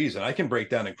only reason. I can break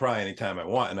down and cry anytime I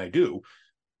want, and I do.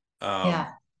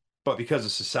 But because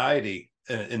of society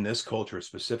in this culture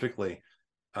specifically,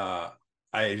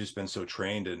 I had just been so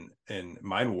trained and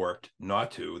mind warped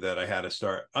not to, that I had to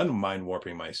start unmind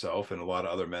warping myself, and a lot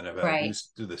of other men have had to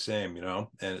do the same, and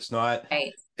it's not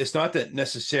that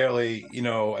necessarily,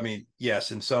 I mean,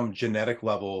 yes, in some genetic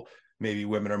level, maybe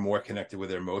women are more connected with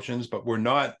their emotions, but we're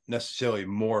not necessarily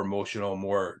more emotional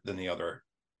more than the other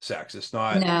sex. It's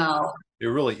not, No, it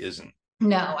really isn't.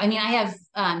 no. I mean, I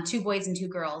have 2 boys and 2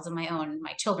 girls of my own,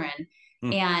 my children,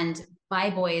 Hmm. and my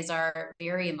boys are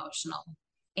very emotional.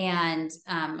 And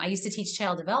I used to teach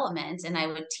child development, and I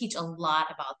would teach a lot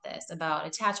about this, about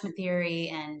attachment theory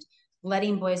and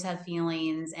letting boys have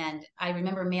feelings. And I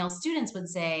remember male students would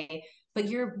say, but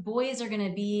your boys are going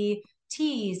to be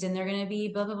teased and they're going to be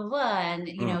blah, blah, blah, blah. And,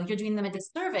 Hmm. you're doing them a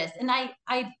disservice. And I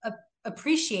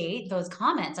appreciate those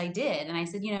comments. I did. And I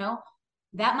said,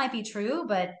 that might be true,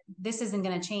 but this isn't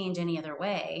going to change any other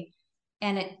way.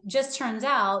 And it just turns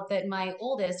out that my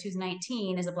oldest, who's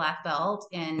 19, is a black belt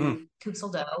Hmm. in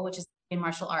Kuxel Do, which is in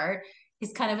martial art.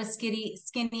 He's kind of a skinny,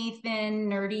 thin,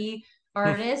 nerdy Hmm.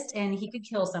 artist, and he could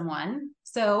kill someone.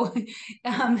 So,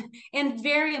 and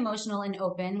very emotional and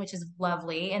open, which is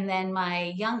lovely. And then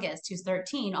my youngest, who's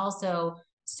 13, also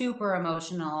super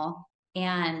emotional.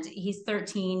 And he's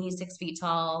 13, he's 6 feet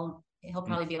tall. He'll Hmm.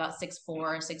 probably be about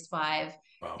 6'4", 6'5".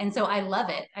 Wow. And so I love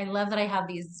it. I love that I have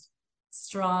these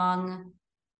strong,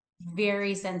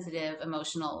 very sensitive,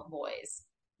 emotional boys.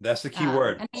 That's the key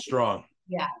word, And strong.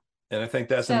 yeah. And I think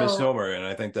that's a So misnomer. And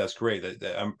I think that's great.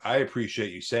 I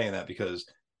appreciate you saying that, because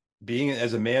being,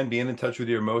 as a man, being in touch with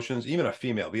your emotions, even a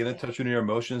female, being in touch with your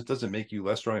emotions doesn't make you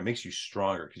less strong. It makes you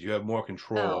stronger, because you have more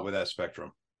control over that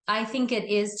spectrum. I think it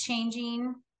is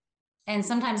changing. And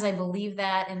sometimes I believe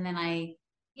that. And then I,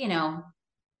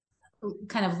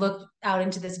 kind of look out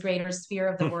into this greater sphere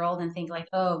of the world and think like,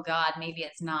 oh God, maybe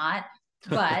it's not.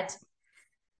 But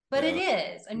it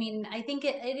Yeah. is. I mean, I think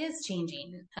it is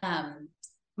changing.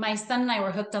 My son and I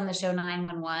were hooked on the show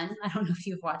 911. I don't know if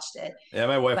you've watched it. Yeah,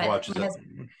 my wife But watches it.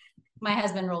 My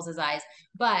husband rolls his eyes.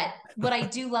 But what I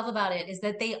do love about it is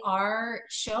that they are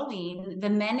showing, the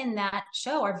men in that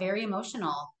show are very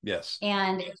emotional. Yes.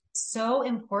 And it's so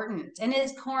important. And it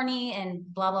is corny and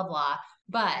blah, blah, blah.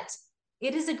 But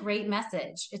it is a great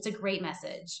message. It's a great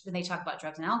message. And they talk about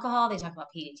drugs and alcohol. They talk about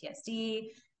PTSD.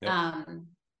 Yep.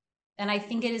 And I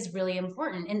think it is really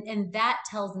important. And that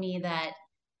tells me that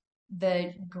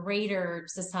the greater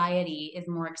society is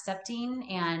more accepting,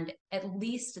 and at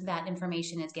least that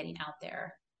information is getting out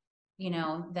there,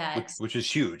 that Which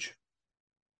is huge.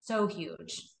 so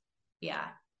huge. Yeah.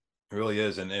 It really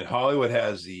is. And Hollywood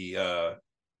has the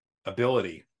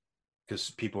ability,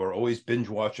 because people are always binge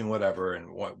watching whatever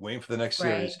and waiting for the next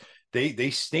series.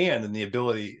 They stand in the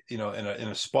ability, in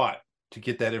a spot to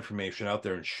get that information out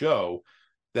there and show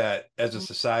that as a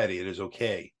society, it is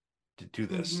okay to do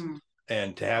this. Mm-hmm.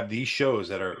 And to have these shows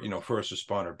that are, first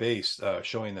responder based,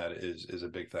 showing that is a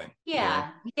big thing. Yeah.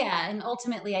 Yeah. And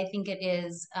ultimately, I think it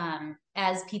is,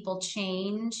 as people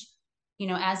change,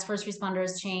 as first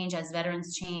responders change, as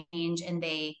veterans change, and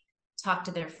they talk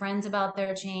to their friends about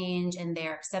their change, and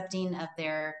they're accepting of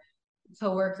their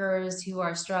coworkers who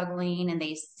are struggling, and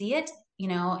they see it,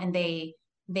 and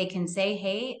they can say,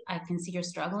 hey, I can see you're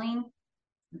struggling.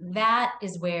 That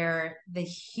is where the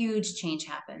huge change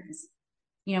happens.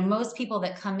 Most people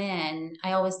that come in,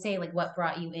 I always say, like, what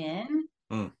brought you in?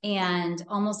 Mm. And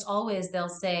almost always they'll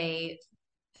say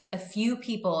a few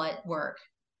people at work,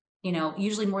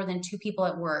 usually more than 2 people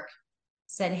at work,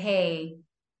 said, hey,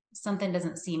 something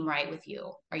doesn't seem right with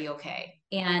you. Are you okay?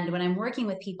 And when I'm working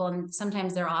with people, and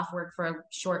sometimes they're off work for a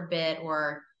short bit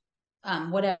or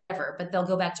whatever, but they'll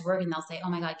go back to work and they'll say, oh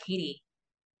my God, Katy,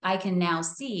 I can now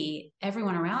see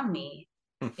everyone around me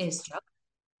is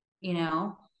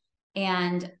struggling,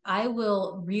 and I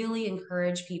will really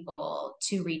encourage people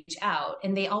to reach out.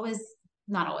 And they always,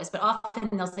 not always, but often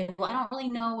they'll say, well, I don't really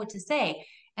know what to say.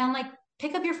 And I'm like,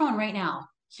 pick up your phone right now.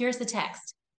 Here's the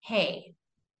text. Hey,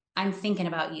 I'm thinking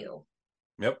about you.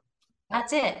 Yep.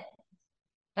 That's it.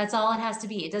 That's all it has to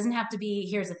be. It doesn't have to be,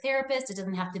 here's a therapist. It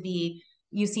doesn't have to be,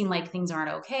 you seem like things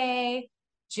aren't okay.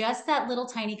 Just that little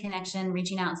tiny connection,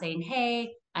 reaching out and saying,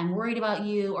 hey, I'm worried about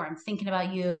you, or I'm thinking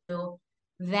about you.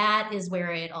 That is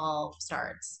where it all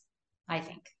starts, I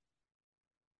think.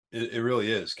 It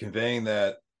really is conveying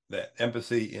that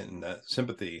empathy and that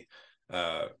sympathy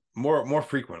more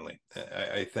frequently.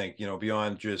 I think,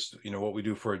 beyond just, what we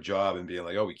do for a job and being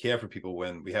like, oh, we care for people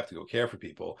when we have to go care for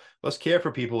people. Let's care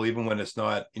for people even when it's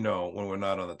not, when we're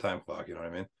not on the time clock. You know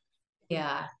what I mean?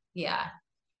 Yeah. Yeah.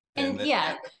 And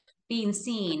being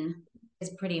seen is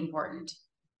pretty important.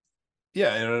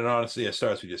 Yeah. And honestly, it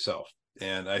starts with yourself.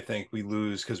 And I think we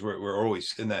lose, because we're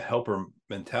always in that helper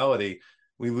mentality.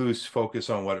 We lose focus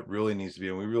on what it really needs to be.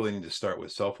 And we really need to start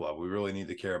with self-love. We really need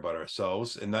to care about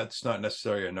ourselves. And that's not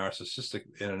necessarily in a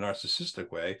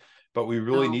narcissistic way, but we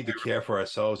really need to care for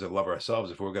ourselves and love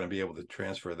ourselves if we're going to be able to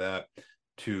transfer that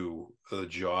to the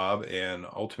job and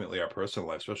ultimately our personal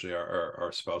life, especially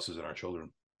our spouses and our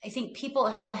children. I think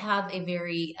people have a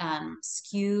very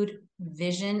skewed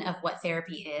vision of what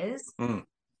therapy is. Mm.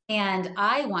 And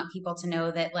I want people to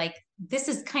know that, like, this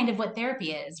is kind of what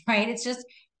therapy is, right? It's just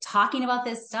talking about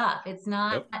this stuff. It's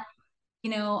not, Yep.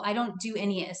 I don't do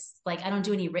I don't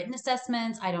do any written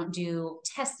assessments. I don't do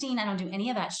testing. I don't do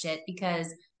any of that shit,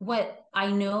 because what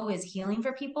I know is healing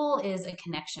for people is a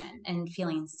connection and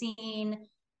feeling seen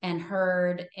and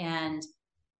heard. And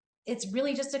it's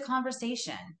really just a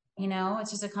conversation.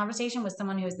 It's just a conversation with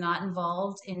someone who is not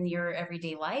involved in your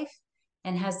everyday life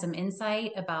and has some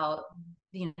insight about,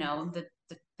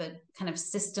 the kind of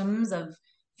systems of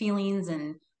feelings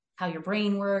and how your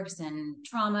brain works and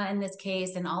trauma in this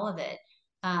case and all of it.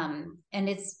 And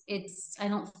I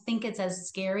don't think it's as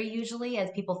scary usually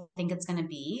as people think it's going to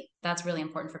be. That's really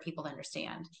important for people to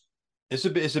understand. It's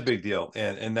a big deal,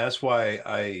 and that's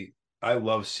why I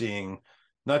love seeing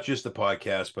not just the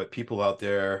podcast, but people out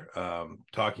there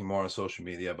talking more on social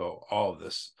media about all of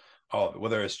this, all of it,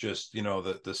 whether it's just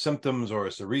the symptoms, or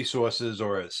it's the resources,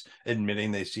 or it's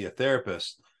admitting they see a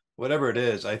therapist, whatever it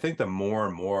is. I think the more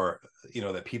and more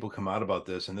that people come out about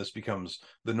this, and this becomes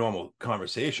the normal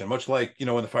conversation, much like in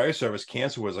the fire service,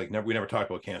 cancer was like we never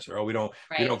talked about cancer. Oh,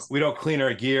 Right. we don't clean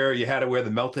our gear. You had to wear the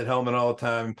melted helmet all the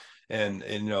time, and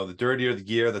the dirtier the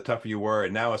gear, the tougher you were.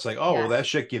 And now it's like, oh, well, Yeah. that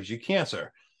shit gives you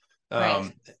cancer.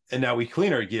 Right. And now we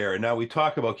clean our gear, and now we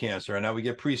talk about cancer, and now we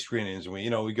get pre-screenings, and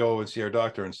we go and see our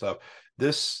doctor and stuff.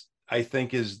 This, I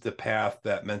think, is the path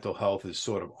that mental health is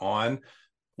sort of on,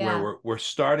 where Yeah. we're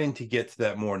starting to get to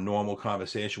that more normal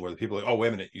conversation where the people are like, oh, wait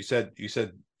a minute, you said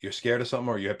you're scared of something,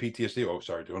 or you have PTSD. Oh,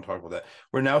 sorry, don't talk about that.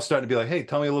 We're now starting to be like, hey,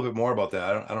 tell me a little bit more about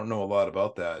that. I don't know a lot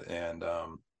about that. And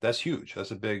that's huge.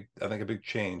 That's I think a big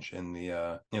change in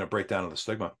the breakdown of the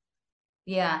stigma.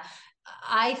 Yeah.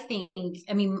 I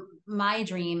mean, my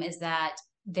dream is that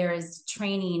there's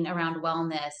training around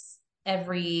wellness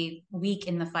every week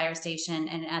in the fire station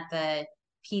and at the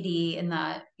PD in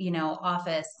the,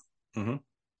 office, Mm-hmm.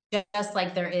 just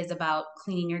like there is about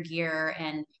cleaning your gear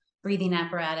and breathing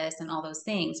apparatus and all those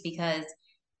things, because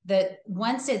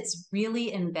once it's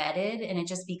really embedded and it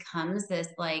just becomes this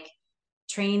like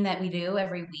training that we do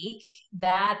every week,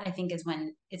 that I think is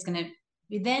when it's going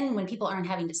to, then when people aren't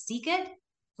having to seek it,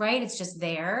 right? It's just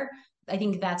there. I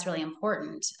think that's really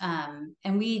important.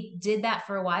 And we did that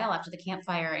for a while after the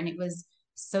campfire, and it was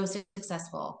so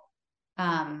successful.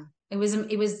 It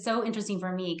was so interesting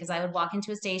for me, because I would walk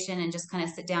into a station and just kind of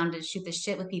sit down to shoot the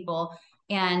shit with people,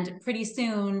 and pretty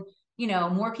soon,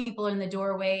 more people are in the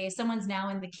doorway. Someone's now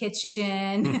in the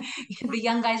kitchen. The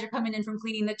young guys are coming in from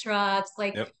cleaning the trucks.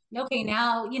 Like, Yep. okay,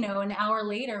 now, an hour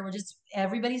later,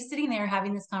 everybody's sitting there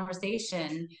having this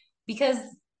conversation, because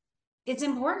it's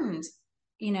important,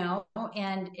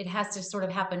 and it has to sort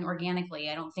of happen organically.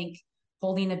 I don't think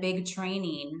holding a big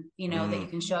training, that you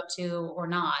can show up to or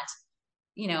not,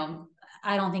 you know,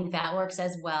 I don't think that works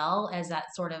as well as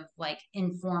that sort of like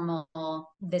informal,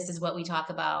 this is what we talk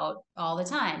about all the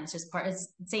time. It's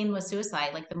same with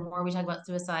suicide. Like, the more we talk about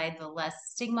suicide, the less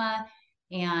stigma,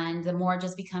 and the more it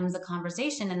just becomes a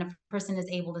conversation, and a person is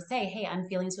able to say, hey, I'm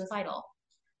feeling suicidal,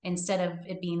 instead of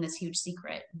it being this huge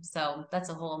secret. So that's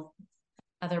a whole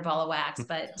other ball of wax,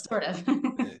 but sort of.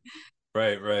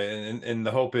 Right, right. And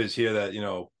the hope is here that,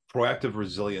 proactive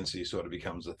resiliency sort of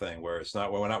becomes a thing where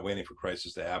we're not waiting for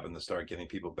crisis to happen to start getting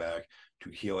people back to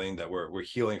healing, that we're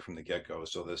healing from the get-go.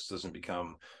 So this doesn't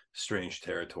become strange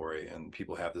territory, and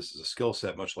people have this as a skill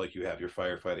set, much like you have your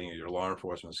firefighting or your law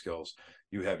enforcement skills,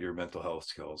 you have your mental health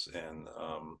skills. And,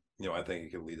 I think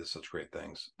it could lead to such great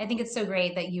things. I think it's so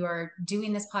great that you are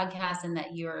doing this podcast, and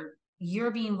that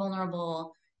you're being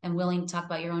vulnerable and willing to talk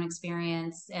about your own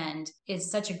experience. And it's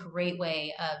such a great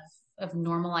way of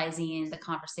normalizing the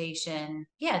conversation.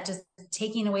 Yeah, just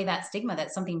taking away that stigma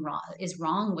that something is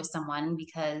wrong with someone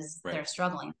because Right. they're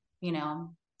struggling,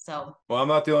 So, well, I'm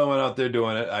not the only one out there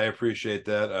doing it. I appreciate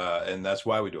that. And that's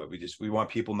why we do it. We want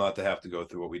people not to have to go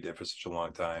through what we did for such a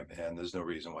long time. And there's no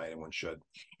reason why anyone should.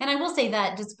 and I will say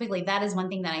that just quickly, that is one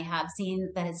thing that I have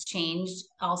seen that has changed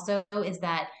also, is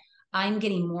that I'm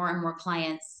getting more and more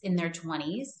clients in their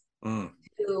 20s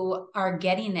who are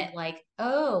getting it, like,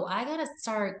 oh, I got to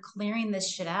start clearing this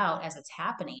shit out as it's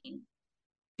happening,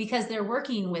 because they're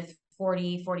working with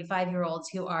 40, 45-year-olds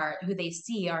who they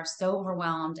see are so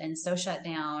overwhelmed and so shut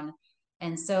down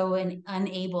and so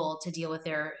unable to deal with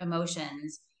their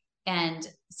emotions. And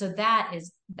so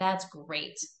that's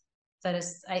great. That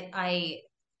is,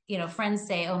 friends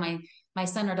say, oh, my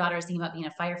son or daughter is thinking about being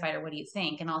a firefighter. What do you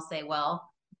think? And I'll say, well,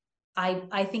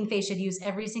 I think they should use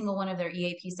every single one of their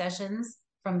EAP sessions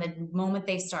from the moment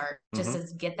they start, just Mm-hmm.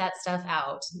 as get that stuff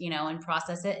out, and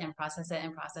process it and process it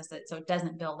and process it so it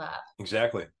doesn't build up.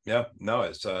 Exactly. Yeah. No,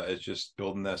 it's just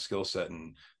building that skill set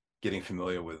and getting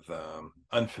familiar with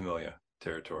unfamiliar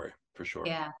territory for sure.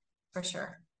 Yeah, for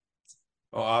sure.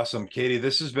 Oh, awesome. Katy,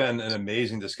 this has been an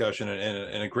amazing discussion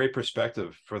and a great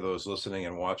perspective for those listening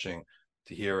and watching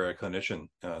to hear a clinician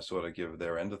sort of give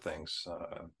their end of things.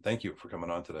 Thank you for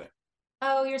coming on today.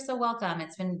 Oh, you're so welcome.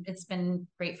 It's been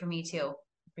great for me too.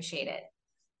 Appreciate it.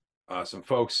 Awesome,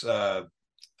 folks.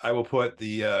 I will put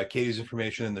the Katy's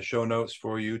information in the show notes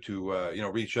for you to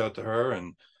reach out to her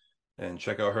and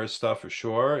check out her stuff for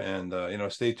sure. And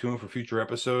stay tuned for future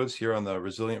episodes here on the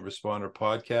Resilient Responder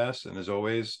podcast. And as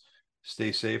always,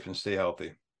 stay safe and stay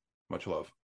healthy. Much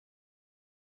love.